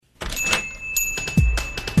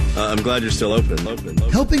I'm glad you're still open.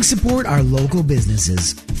 Helping support our local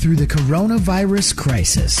businesses through the coronavirus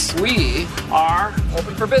crisis. We are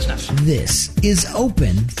open for business. This is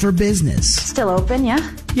Open for Business. Still open,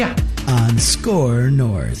 yeah? Yeah. On Score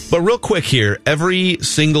North. But real quick here, every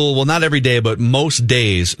single, well, not every day, but most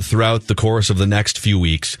days throughout the course of the next few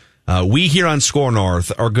weeks, we here on Score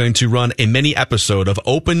North are going to run a mini episode of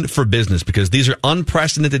Open for Business because these are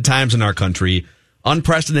unprecedented times in our country,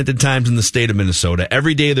 unprecedented times in the state of Minnesota.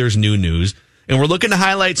 Every day there's new news, and we're looking to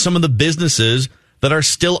highlight some of the businesses that are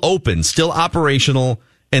still open, still operational,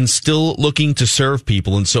 and still looking to serve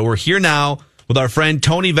people. And so we're here now with our friend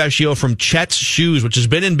Tony Vescio from Chet's Shoes, which has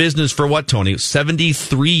been in business for what, Tony?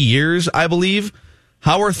 73 years, I believe.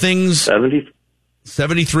 How are things?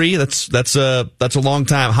 73? That's a long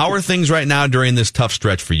time. How are things right now during this tough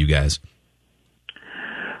stretch for you guys?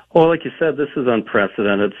 Well, like you said, this is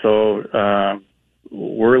unprecedented. So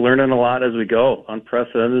we're learning a lot as we go.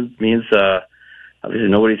 Unprecedented means obviously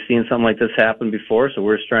nobody's seen something like this happen before. So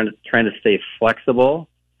we're trying to stay flexible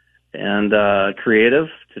and creative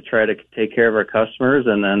to try to take care of our customers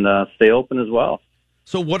and then stay open as well.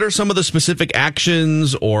 So what are some of the specific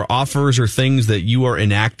actions or offers or things that you are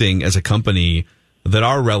enacting as a company that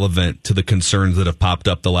are relevant to the concerns that have popped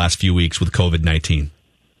up the last few weeks with COVID-19?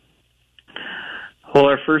 Well,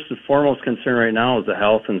 our first and foremost concern right now is the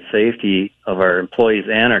health and safety of our employees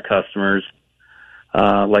and our customers.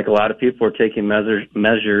 Like a lot of people, we're taking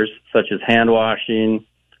measures such as hand washing,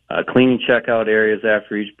 cleaning checkout areas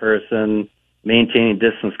after each person, maintaining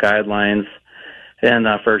distance guidelines. And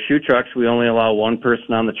for our shoe trucks, we only allow one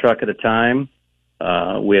person on the truck at a time.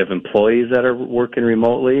 We have employees that are working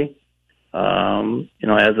remotely.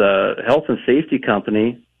 As a health and safety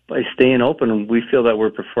company, by staying open, we feel that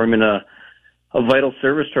we're performing a vital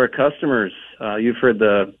service to our customers. You've heard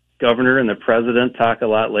the governor and the president talk a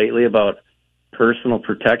lot lately about personal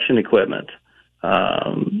protection equipment.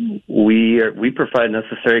 We provide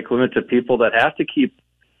necessary equipment to people that have to keep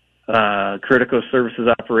critical services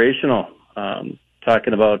operational.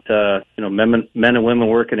 Talking about men and women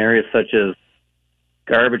work in areas such as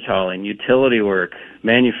garbage hauling, utility work,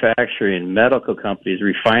 manufacturing, medical companies,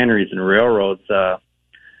 refineries, and railroads.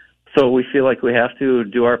 So we feel like we have to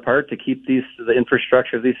do our part to keep the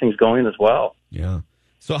infrastructure of these things going as well. Yeah.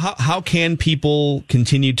 So how can people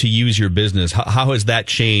continue to use your business? How has that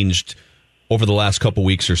changed over the last couple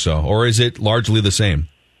weeks or so? Or is it largely the same?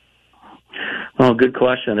 Oh, good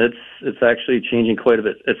question. It's actually changing quite a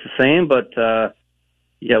bit. It's the same, but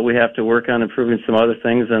we have to work on improving some other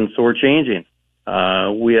things, and so we're changing.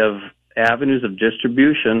 We have avenues of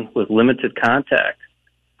distribution with limited contact.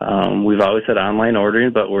 We've always had online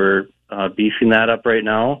ordering, but we're beefing that up right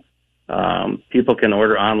now. People can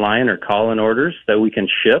order online or call in orders that we can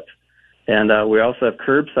ship. And we also have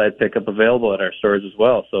curbside pickup available at our stores as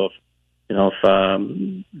well. So,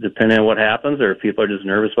 if depending on what happens or if people are just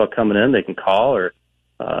nervous about coming in, they can call or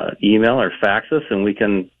email or fax us, and we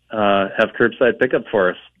can have curbside pickup for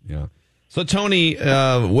us. Yeah. So, Tony,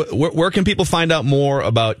 where can people find out more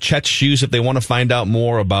about Chet's Shoes if they want to find out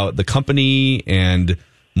more about the company and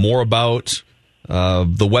more about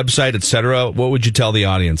the website, et cetera? What would you tell the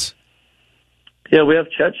audience? Yeah, we have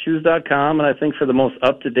chetshoes.com, and I think for the most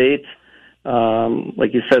up-to-date,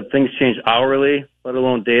 like you said, things change hourly, let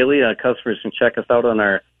alone daily. Customers can check us out on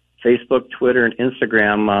our Facebook, Twitter, and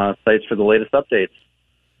Instagram sites for the latest updates.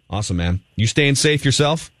 Awesome, man. You staying safe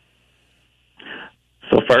yourself?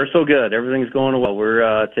 So far, so good. Everything's going well.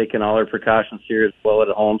 We're taking all our precautions here as well at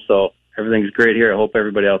home, so everything's great here. I hope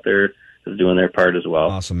everybody out there is doing their part as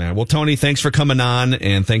well. Awesome, man. Well, Tony, thanks for coming on,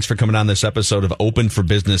 and thanks for coming on this episode of Open for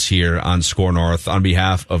Business here on Score North. On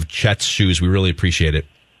behalf of Chet's Shoes, we really appreciate it.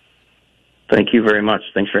 Thank you very much.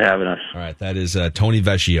 Thanks for having us. All right, that is Tony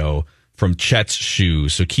Vescio from Chet's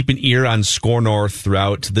Shoes. So keep an ear on Score North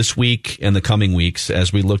throughout this week and the coming weeks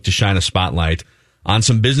as we look to shine a spotlight on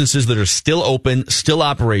some businesses that are still open, still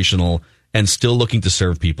operational, and still looking to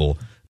serve people.